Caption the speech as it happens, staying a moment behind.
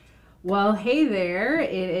Well, hey there.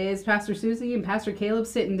 It is Pastor Suzy and Pastor Caleb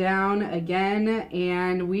sitting down again,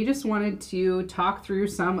 and we just wanted to talk through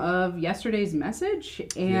some of yesterday's message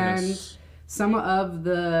and Yes. some of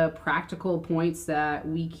the practical points that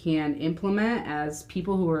we can implement as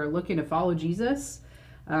people who are looking to follow Jesus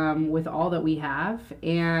with all that we have.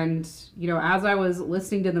 And, as I was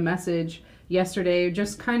listening to the message yesterday,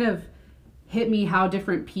 just kind of hit me how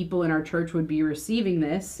different people in our church would be receiving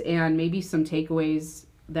this and maybe some takeaways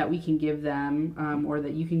that we can give them or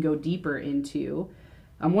that you can go deeper into.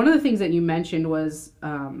 One of the things that you mentioned was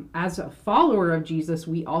as a follower of Jesus,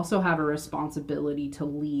 we also have a responsibility to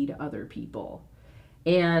lead other people.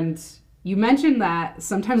 And you mentioned that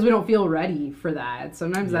sometimes we don't feel ready for that.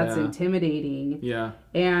 Sometimes that's Yeah. intimidating. Yeah.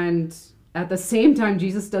 And at the same time,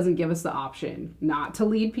 Jesus doesn't give us the option not to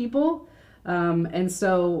lead people. And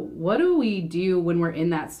so, what do we do when we're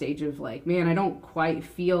in that stage of like, man, I don't quite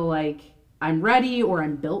feel like I'm ready or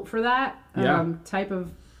I'm built for that Yeah. type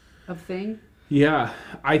of thing? Yeah.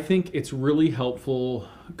 I think it's really helpful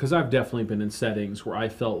because I've definitely been in settings where I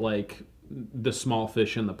felt like the small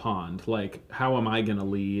fish in the pond. Like, how am I going to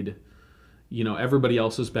lead? Everybody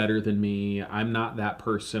else is better than me. I'm not that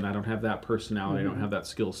person. I don't have that personality. I don't have that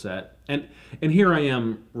skill set. And here I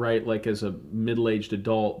am, right, like as a middle-aged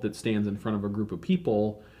adult that stands in front of a group of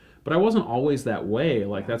people, but I wasn't always that way.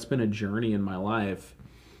 Like that's been a journey in my life.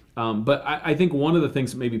 But I think one of the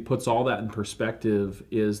things that maybe puts all that in perspective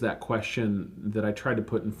is that question that I tried to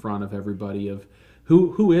put in front of everybody of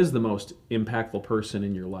who is the most impactful person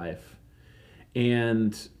in your life?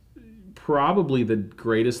 And probably the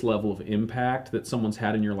greatest level of impact that someone's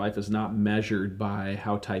had in your life is not measured by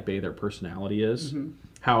how type A their personality is,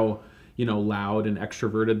 how loud and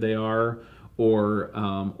extroverted they are,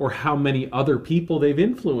 or how many other people they've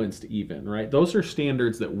influenced. Even right, those are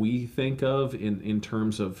standards that we think of in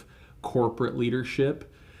terms of corporate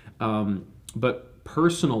leadership, but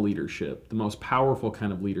personal leadership, the most powerful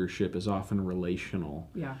kind of leadership, is often relational.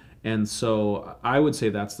 Yeah. And so I would say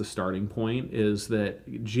that's the starting point, is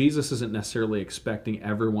that Jesus isn't necessarily expecting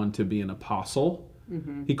everyone to be an apostle.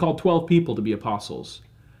 He called 12 people to be apostles,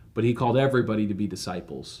 but he called everybody to be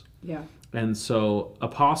disciples. Yeah. And so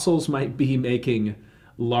apostles might be making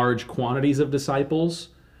large quantities of disciples,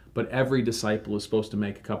 but every disciple is supposed to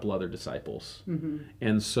make a couple other disciples.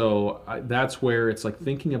 And so that's where it's like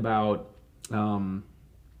thinking about, in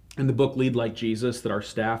the book Lead Like Jesus that our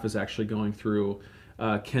staff is actually going through,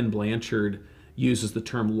 Ken Blanchard uses the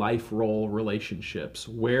term life role relationships.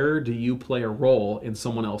 Where do you play a role in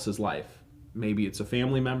someone else's life? Maybe it's a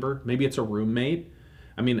family member, maybe it's a roommate.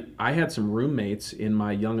 I mean, I had some roommates in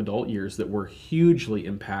my young adult years that were hugely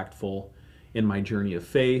impactful in my journey of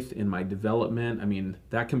faith, in my development. I mean,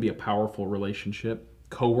 that can be a powerful relationship.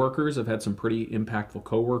 Coworkers, I've had some pretty impactful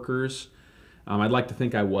coworkers. I'd like to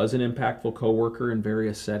think I was an impactful coworker in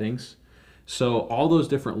various settings. So all those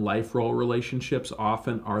different life role relationships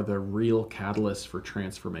often are the real catalyst for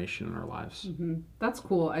transformation in our lives. That's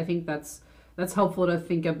cool. I think that's helpful to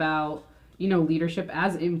think about, leadership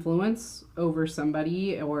as influence over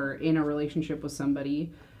somebody or in a relationship with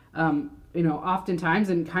somebody. Oftentimes,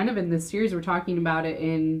 and kind of in this series, we're talking about it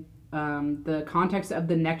in the context of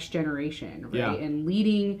the next generation, right? Yeah. And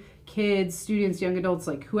leading kids, students, young adults,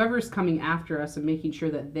 like whoever's coming after us, and making sure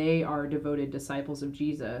that they are devoted disciples of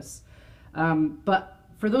Jesus. But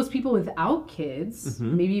for those people without kids,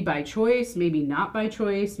 maybe by choice, maybe not by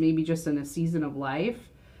choice, maybe just in a season of life,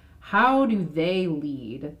 how do they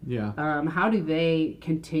lead? Yeah. How do they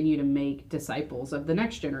continue to make disciples of the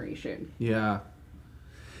next generation? Yeah.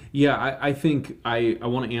 Yeah, I think I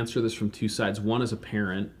want to answer this from two sides. One as a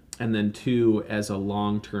parent, and then two as a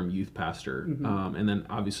long-term youth pastor. And then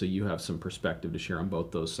obviously you have some perspective to share on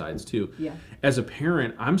both those sides too. Yeah. As a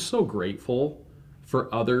parent, I'm so grateful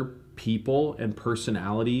for other people and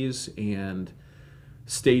personalities and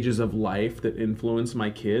stages of life that influence my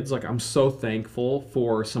kids. Like, I'm so thankful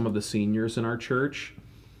for some of the seniors in our church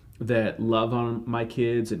that love on my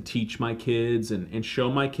kids and teach my kids and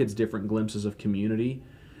show my kids different glimpses of community.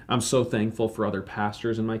 I'm so thankful for other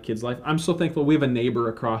pastors in my kids' life. I'm so thankful we have a neighbor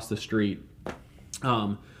across the street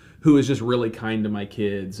who is just really kind to my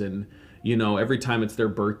kids, and every time it's their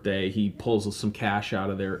birthday, he pulls some cash out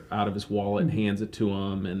of his wallet and hands it to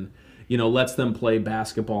them, and lets them play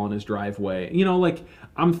basketball in his driveway. Like,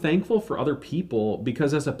 I'm thankful for other people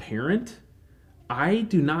because as a parent, I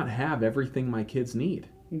do not have everything my kids need.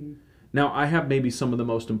 Now, I have maybe some of the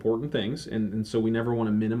most important things, and so we never want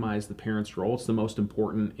to minimize the parent's role. It's the most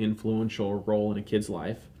important, influential role in a kid's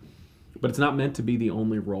life. But it's not meant to be the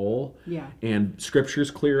only role. Yeah. And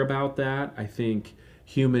Scripture's clear about that. I think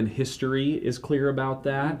human history is clear about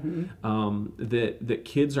that. That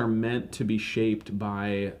kids are meant to be shaped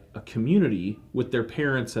by a community with their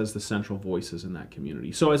parents as the central voices in that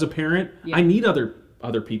community. So as a parent, I need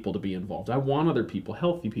other people to be involved. I want other people,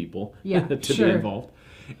 healthy people, to be involved.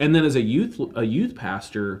 And then as a youth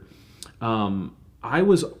pastor, I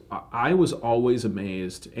was always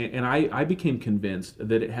amazed, and I became convinced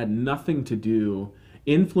that it had nothing to do.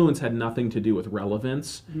 Influence had nothing to do with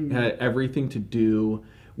relevance. It had everything to do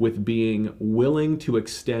with being willing to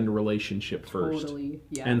extend relationship first. Totally,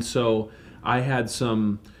 yeah. And so I had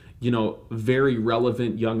some, very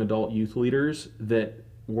relevant young adult youth leaders that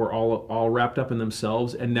were all wrapped up in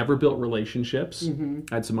themselves and never built relationships.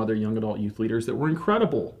 I had some other young adult youth leaders that were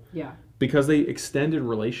incredible. Yeah. Because they extended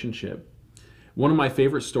relationship. One of my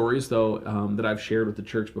favorite stories, though, that I've shared with the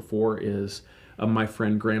church before is my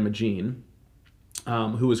friend Grandma Jean,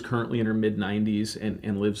 who is currently in her mid-90s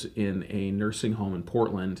and lives in a nursing home in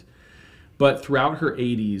Portland. But throughout her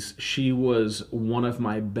 80s, she was one of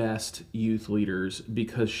my best youth leaders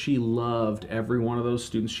because she loved every one of those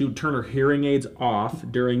students. She would turn her hearing aids off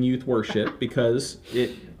during youth worship because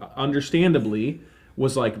it, understandably,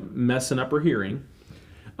 was like messing up her hearing.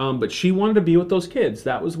 But she wanted to be with those kids.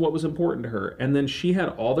 That was what was important to her. And then she had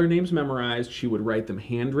all their names memorized. She would write them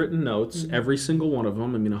handwritten notes, every single one of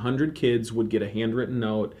them. 100 kids would get a handwritten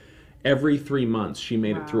note. Every 3 months, she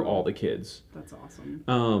made it through all the kids. That's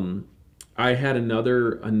awesome. I had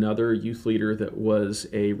another youth leader that was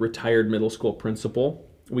a retired middle school principal.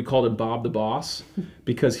 We called him Bob the Boss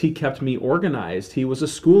because he kept me organized. He was a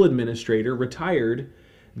school administrator, retired,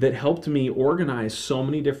 that helped me organize so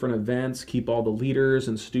many different events, keep all the leaders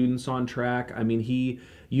and students on track. He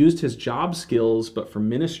used his job skills, but for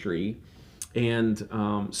ministry. And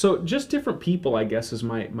so just different people, I guess, is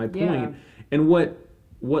my point. Yeah. And what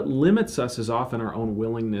limits us is often our own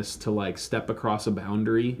willingness to step across a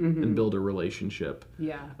boundary and build a relationship.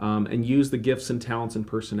 Yeah. And use the gifts and talents and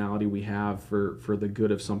personality we have for the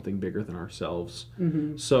good of something bigger than ourselves.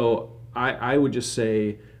 So I would just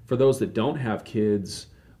say, for those that don't have kids,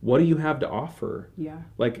 what do you have to offer? Yeah.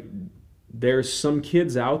 There's some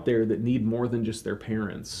kids out there that need more than just their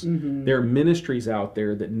parents. There are ministries out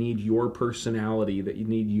there that need your personality, that you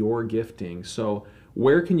need your gifting. So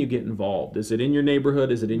where can you get involved? Is it in your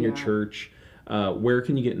neighborhood? Is it in your church? Where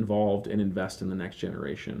can you get involved and invest in the next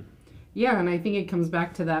generation? Yeah, and I think it comes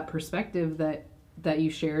back to that perspective that you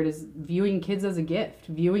shared, is viewing kids as a gift,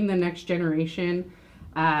 viewing the next generation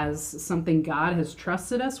as something God has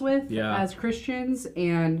trusted us with as Christians,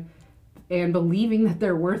 and believing that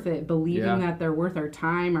they're worth it, believing that they're worth our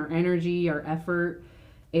time, our energy, our effort.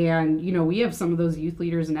 And, we have some of those youth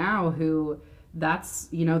leaders now who that's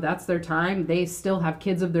their time. They still have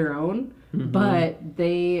kids of their own, but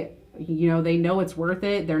they know it's worth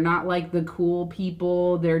it. They're not like the cool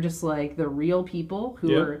people. They're just like the real people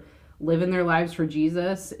who are living their lives for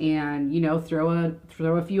Jesus, and throw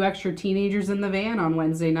a few extra teenagers in the van on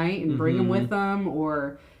Wednesday night and bring them with them,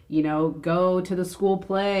 or go to the school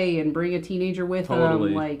play and bring a teenager with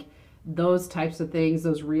them. Like those types of things,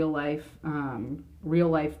 those real life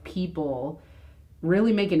people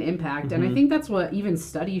really make an impact. And I think that's what even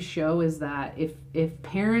studies show, is that if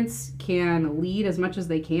parents can lead as much as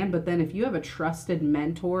they can, but then if you have a trusted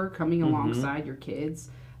mentor coming alongside your kids,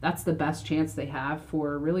 that's the best chance they have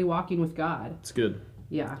for really walking with God. It's good.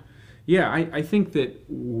 Yeah. Yeah, I think that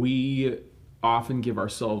we often give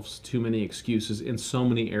ourselves too many excuses in so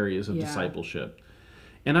many areas of discipleship.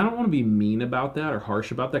 And I don't want to be mean about that or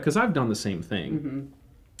harsh about that, because I've done the same thing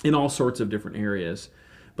in all sorts of different areas.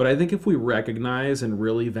 But I think if we recognize and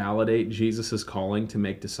really validate Jesus' calling to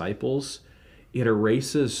make disciples, it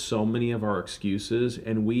erases so many of our excuses,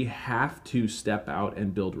 and we have to step out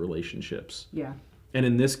and build relationships. Yeah. And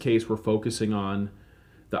in this case, we're focusing on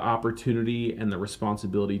the opportunity and the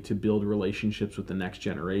responsibility to build relationships with the next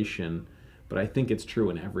generation. But I think it's true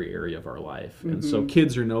in every area of our life. And so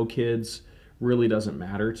kids or no kids really doesn't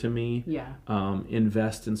matter to me. Yeah.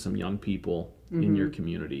 Invest in some young people in your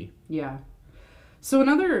community. Yeah. So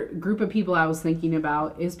another group of people I was thinking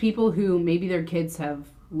about is people who maybe their kids have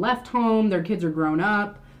left home, their kids are grown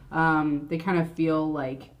up. They kind of feel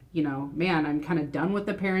like, man, I'm kind of done with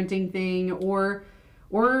the parenting thing. Or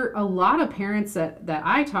a lot of parents that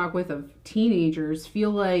I talk with of teenagers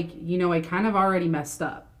feel like, I kind of already messed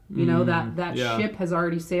up. That ship has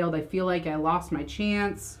already sailed. I feel like I lost my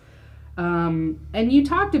chance. And you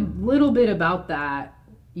talked a little bit about that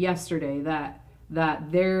yesterday, that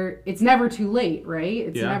it's never too late, right?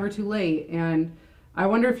 It's never too late. And I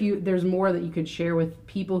wonder if there's more that you could share with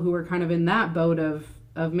people who are kind of in that boat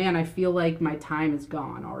of man, I feel like my time is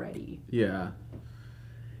gone already. Yeah.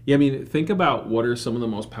 Yeah, I mean, think about what are some of the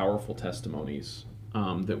most powerful testimonies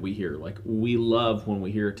that we hear. Like, we love when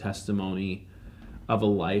we hear a testimony of a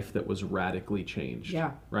life that was radically changed.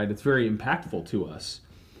 Yeah. Right? It's very impactful to us.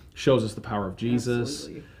 Shows us the power of Jesus.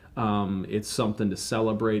 It's something to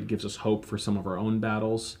celebrate, gives us hope for some of our own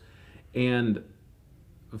battles. And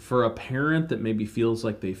for a parent that maybe feels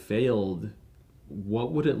like they failed,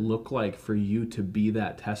 what would it look like for you to be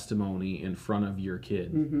that testimony in front of your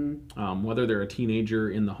kid? Whether they're a teenager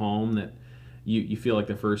in the home that you feel like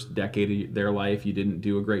the first decade of their life you didn't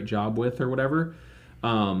do a great job with or whatever,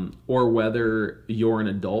 or whether you're an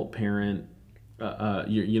adult parent,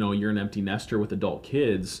 you're an empty nester with adult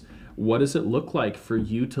kids. What does it look like for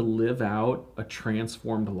you to live out a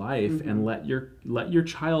transformed life and let your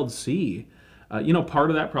child see? Part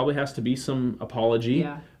of that probably has to be some apology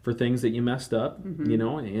for things that you messed up,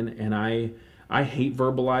 and I hate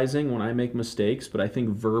verbalizing when I make mistakes, but I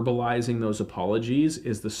think verbalizing those apologies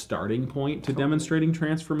is the starting point to demonstrating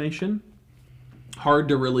transformation. Hard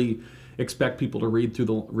to really expect people to read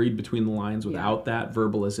between the lines without that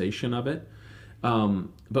verbalization of it.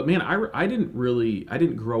 But man, I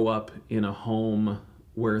didn't grow up in a home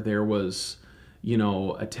where there was,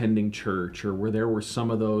 attending church, or where there were some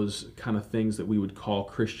of those kind of things that we would call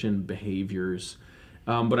Christian behaviors.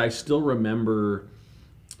 But I still remember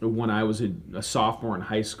when I was a sophomore in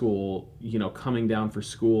high school, coming down for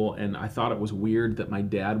school, and I thought it was weird that my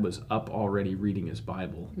dad was up already reading his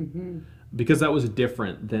Bible. Because that was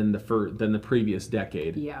different than the previous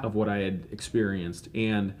decade of what I had experienced.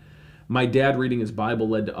 And my dad reading his Bible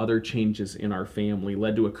led to other changes in our family,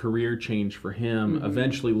 led to a career change for him,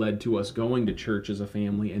 eventually led to us going to church as a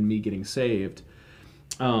family and me getting saved.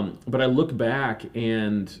 But I look back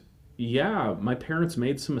and, my parents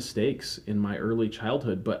made some mistakes in my early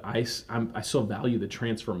childhood, but I still value the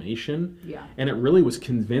transformation. Yeah. And it really was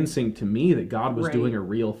convincing to me that God was doing a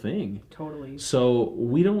real thing. Totally. So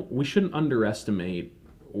we shouldn't underestimate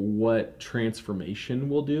what transformation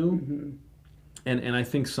will do. And I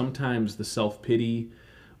think sometimes the self-pity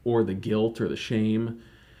or the guilt or the shame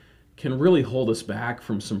can really hold us back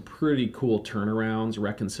from some pretty cool turnarounds,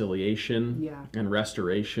 reconciliation, and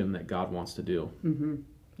restoration that God wants to do.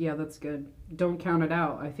 Yeah, that's good. Don't count it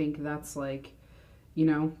out. I think that's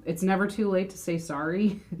it's never too late to say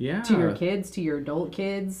sorry to your kids, to your adult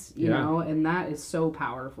kids, you know, and that is so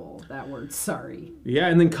powerful, that word sorry. Yeah,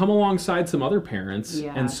 and then come alongside some other parents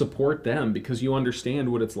and support them, because you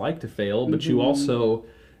understand what it's like to fail, but you also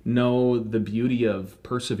know the beauty of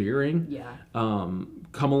persevering. Yeah.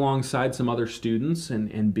 Come alongside some other students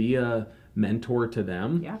and be a mentor to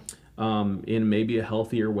them. Yeah. In maybe a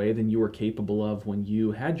healthier way than you were capable of when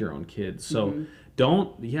you had your own kids. So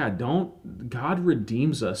God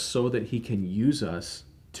redeems us so that he can use us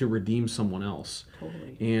to redeem someone else.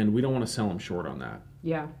 Totally. And we don't want to sell him short on that.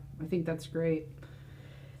 Yeah, I think that's great.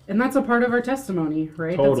 And that's a part of our testimony,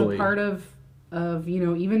 right? Totally. That's a part of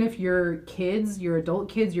even if your kids, your adult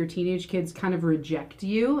kids, your teenage kids kind of reject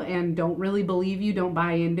you and don't really believe you, don't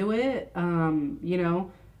buy into it,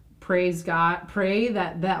 praise God, pray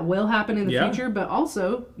that will happen in the future, but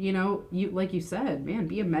also, you like you said, man,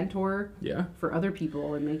 be a mentor for other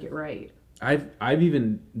people and make it right. I've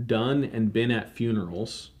even done and been at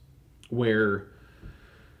funerals where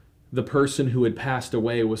the person who had passed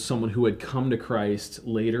away was someone who had come to Christ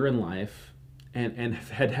later in life and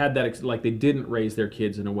had that, like, they didn't raise their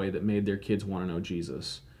kids in a way that made their kids want to know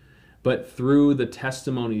Jesus. But through the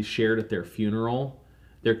testimonies shared at their funeral,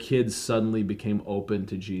 their kids suddenly became open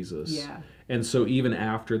to Jesus. Yeah. And so even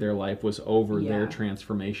after their life was over, their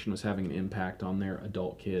transformation was having an impact on their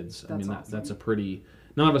adult kids. That's a pretty,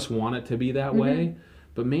 none of us want it to be that way.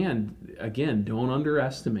 But man, again, don't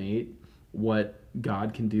underestimate what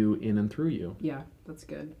God can do in and through you. Yeah, that's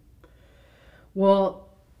good. Well,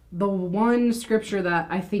 the one scripture that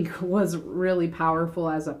I think was really powerful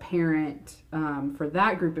as a parent for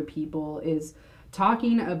that group of people is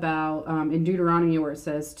talking about in Deuteronomy, where it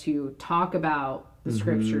says to talk about the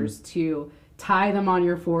scriptures, to tie them on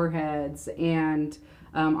your foreheads, and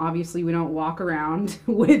obviously we don't walk around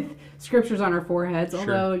with scriptures on our foreheads,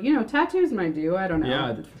 although tattoos might do. I don't know.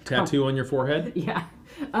 Yeah, tattoo on your forehead. Yeah.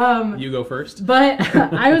 You go first. But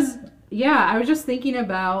I was just thinking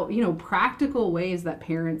about practical ways that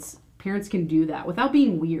parents can do that without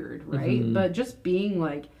being weird, right? But just being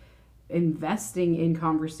like investing in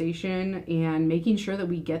conversation and making sure that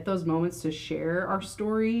we get those moments to share our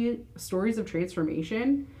stories of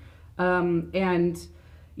transformation. And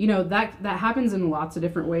that happens in lots of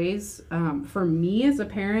different ways. For me as a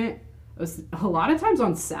parent, a lot of times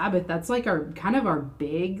on Sabbath, that's like our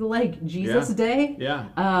big like Jesus day.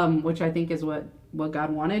 Yeah. Which I think is what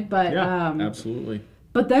God wanted. But absolutely.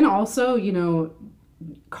 But then also,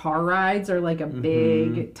 car rides are like a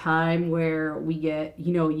big time where we get,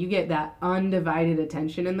 you get that undivided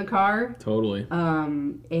attention in the car. Totally.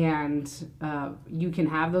 And you can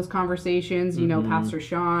have those conversations. Pastor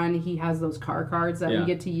Sean, he has those car cards that we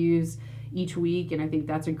get to use each week, and I think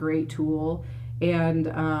that's a great tool. And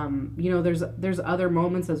there's other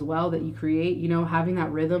moments as well that you create. Having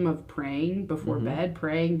that rhythm of praying before bed,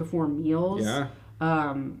 praying before meals. Yeah.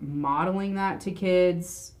 Modeling that to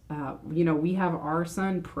kids. We have our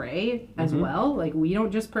son pray as well. Like, we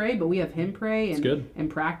don't just pray, but we have him pray and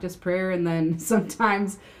practice prayer. And then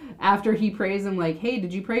sometimes after he prays, I'm like, hey,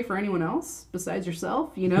 did you pray for anyone else besides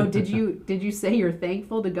yourself? Did you say you're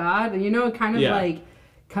thankful to God? And, kind of like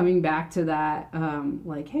coming back to that,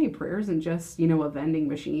 like, hey, prayer isn't just, a vending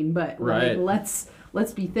machine, but like,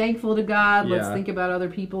 let's be thankful to God. Let's think about other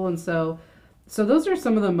people. And so those are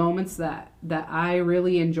some of the moments that I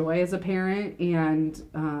really enjoy as a parent, and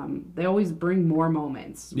they always bring more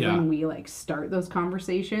moments when we like start those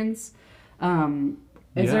conversations.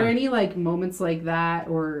 Is there any like moments like that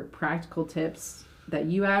or practical tips that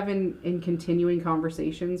you have in continuing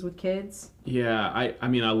conversations with kids? Yeah, I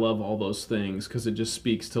mean, I love all those things because it just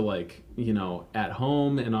speaks to like, at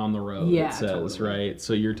home and on the road, it says, right?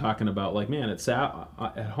 So you're talking about like, man, it's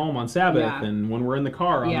at home on Sabbath and when we're in the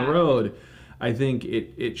car on the road. I think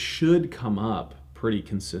it should come up pretty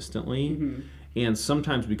consistently. And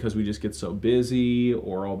sometimes because we just get so busy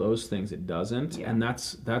or all those things, it doesn't. And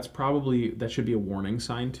that's probably, that should be a warning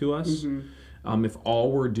sign to us. If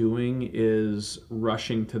all we're doing is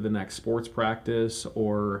rushing to the next sports practice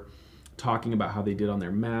or talking about how they did on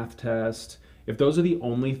their math test, if those are the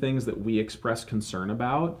only things that we express concern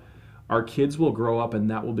about, our kids will grow up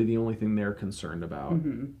and that will be the only thing they're concerned about.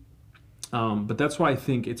 But that's why I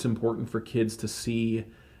think it's important for kids to see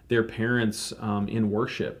their parents in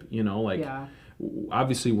worship.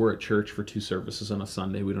 Obviously we're at church for 2 services on a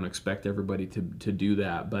Sunday. We don't expect everybody to do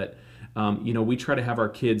that. But, we try to have our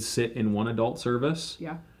kids sit in one adult service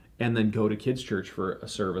and then go to kids' church for a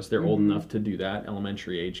service. They're old enough to do that,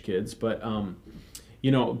 elementary age kids. But,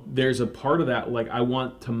 there's a part of that, like I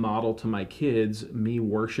want to model to my kids me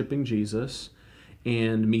worshiping Jesus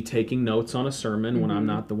and me taking notes on a sermon when I'm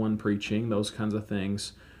not the one preaching. Those kinds of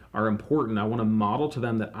things are important. I want to model to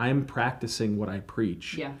them that I'm practicing what I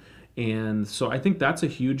preach. And so I think that's a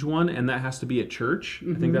huge one, and that has to be at church.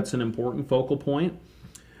 I think that's an important focal point.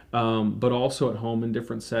 But also at home in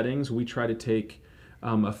different settings. We try to take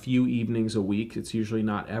a few evenings a week. It's usually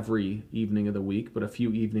not every evening of the week, but a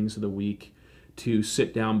few evenings of the week to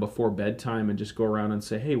sit down before bedtime and just go around and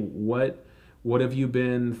say, hey, what have you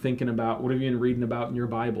been thinking about? What have you been reading about in your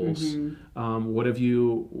Bibles? What do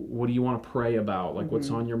you want to pray about? Like, what's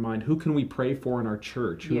on your mind? Who can we pray for in our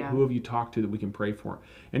church? Who have you talked to that we can pray for?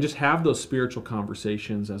 And just have those spiritual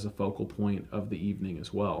conversations as a focal point of the evening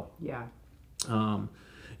as well.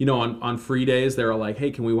 On free days, they're like,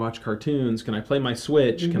 hey, can we watch cartoons? Can I play my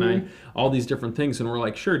Switch? Can I, all these different things. And we're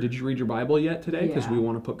like, sure, did you read your Bible yet today? Because we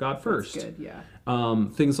want to put God first. That's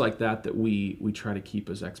good, things like that we try to keep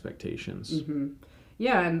as expectations.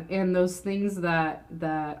 Yeah, and those things that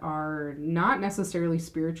are not necessarily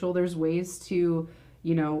spiritual, there's ways to,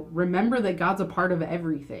 remember that God's a part of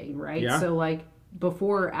everything, right? So like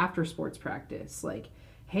before or after sports practice, like,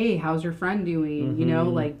 hey, how's your friend doing?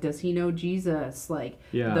 Like, does he know Jesus? Like,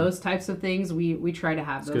 those types of things, we try to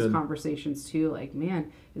have those conversations too. Like,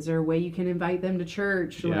 man, is there a way you can invite them to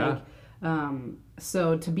church?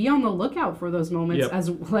 So to be on the lookout for those moments as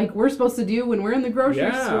like we're supposed to do when we're in the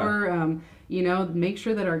grocery store, make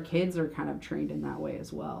sure that our kids are kind of trained in that way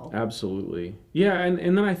as well. Absolutely. Yeah, and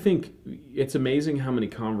then I think it's amazing how many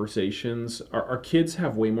conversations, our kids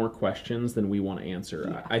have way more questions than we want to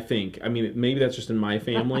answer, I think. I mean, maybe that's just in my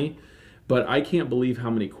family, but I can't believe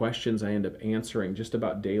how many questions I end up answering just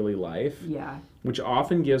about daily life, which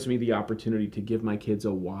often gives me the opportunity to give my kids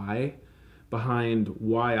a why behind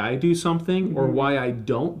why I do something or why I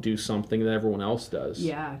don't do something that everyone else does.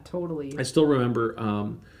 Yeah, totally. I still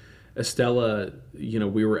remember Estella,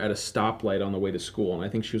 we were at a stoplight on the way to school, and I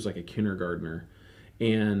think she was like a kindergartner.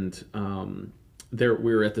 And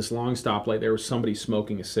we were at this long stoplight. There was somebody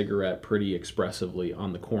smoking a cigarette pretty expressively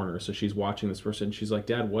on the corner. So she's watching this person. She's like,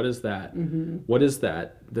 Dad, what is that? What is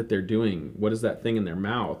that they're doing? What is that thing in their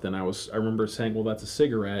mouth? And I remember saying, well, that's a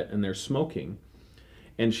cigarette, and they're smoking.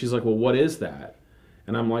 And she's like, well, what is that?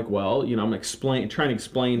 And I'm like, well, I'm trying to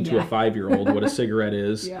explain to a 5-year-old what a cigarette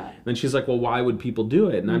is. Then she's like, well, why would people do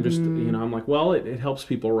it? And I'm just, I'm like, well, it helps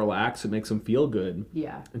people relax. It makes them feel good.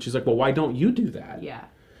 And she's like, well, why don't you do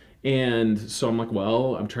that? And so I'm like,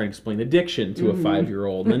 well, I'm trying to explain addiction to a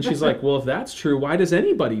 5-year-old. And then she's like, well, if that's true, why does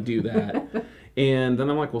anybody do that? And then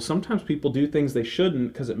I'm like, well, sometimes people do things they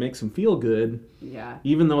shouldn't because it makes them feel good, Yeah.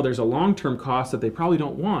 even though there's a long-term cost that they probably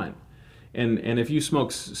don't want. And if you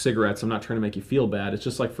smoke cigarettes, I'm not trying to make you feel bad. It's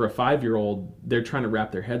just like for a 5-year-old, they're trying to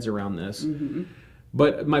wrap their heads around this. Mm-hmm.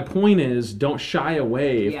 But my point is, don't shy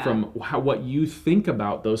away Yeah. from what you think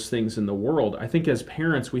about those things in the world. I think as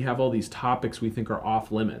parents, we have all these topics we think are off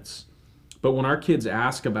limits. But when our kids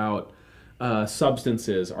ask about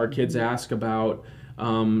substances, our kids ask about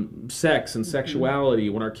sex and sexuality,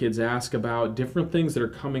 when our kids ask about different things that are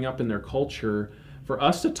coming up in their culture, for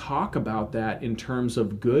us to talk about that in terms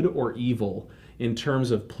of good or evil, in terms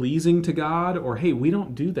of pleasing to God, or hey, we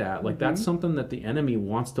don't do that. Like that's something that the enemy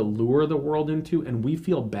wants to lure the world into, and we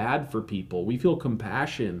feel bad for people. We feel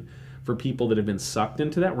compassion for people that have been sucked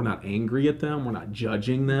into that. We're not angry at them. We're not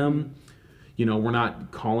judging them. We're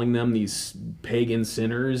not calling them these pagan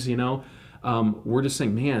sinners, we're just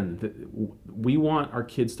saying, man, we want our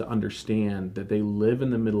kids to understand that they live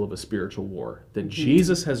in the middle of a spiritual war that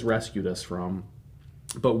Jesus has rescued us from,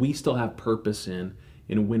 but we still have purpose in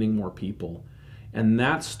winning more people. And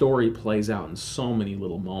that story plays out in so many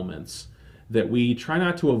little moments that we try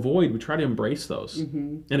not to avoid. We try to embrace those.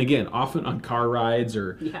 And again, often on car rides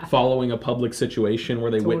or following a public situation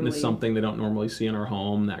where they witness something they don't normally see in our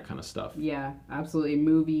home, that kind of stuff. Yeah, absolutely.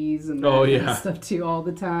 Movies and that kind of stuff too all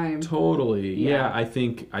the time. Totally. Yeah, I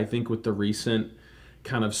think with the recent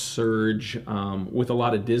kind of surge with a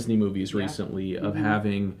lot of Disney movies recently of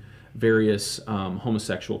having various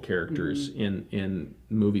homosexual characters in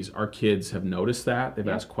movies, our kids have noticed that. They've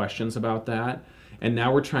asked questions about that. And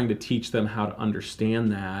now we're trying to teach them how to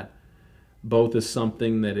understand that, both as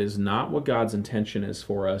something that is not what God's intention is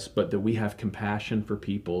for us, but that we have compassion for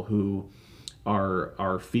people who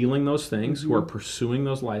are feeling those things, who are pursuing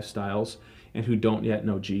those lifestyles, and who don't yet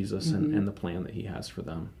know Jesus and the plan that he has for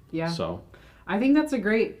them. Yeah. So I think that's a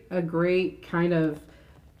great kind of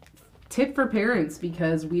tip for parents,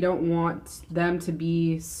 because we don't want them to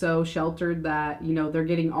be so sheltered that they're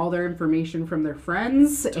getting all their information from their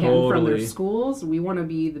friends and from their schools. We want to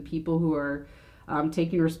be the people who are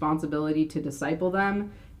taking responsibility to disciple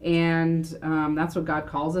them, and that's what God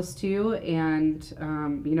calls us to. And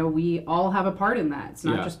we all have a part in that. It's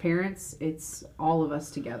not just parents, it's all of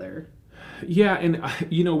us together. Yeah, and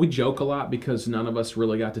we joke a lot because none of us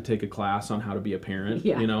really got to take a class on how to be a parent.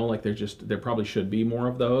 Yeah. Like there probably should be more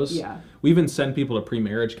of those. Yeah. We even send people to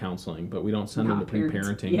pre-marriage counseling, but we don't send them to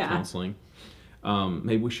pre-parenting counseling.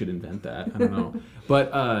 Maybe we should invent that. I don't know.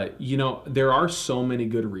 But there are so many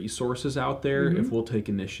good resources out there if we'll take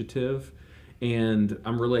initiative. And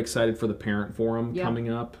I'm really excited for the Parent Forum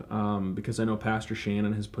coming up because I know Pastor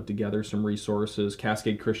Shannon has put together some resources.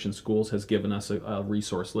 Cascade Christian Schools has given us a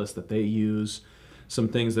resource list that they use. Some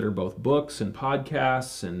things that are both books and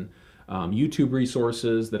podcasts and YouTube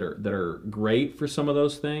resources that are great for some of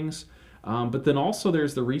those things. But then also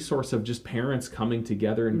there's the resource of just parents coming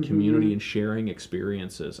together in community and sharing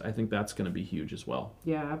experiences. I think that's going to be huge as well.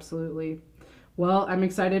 Yeah, absolutely. Well, I'm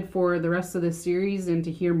excited for the rest of this series and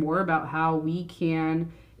to hear more about how we can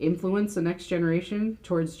influence the next generation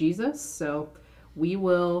towards Jesus. So we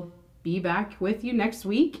will be back with you next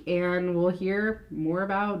week, and we'll hear more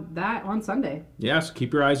about that on Sunday. Yes,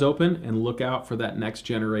 keep your eyes open and look out for that next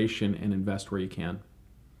generation and invest where you can.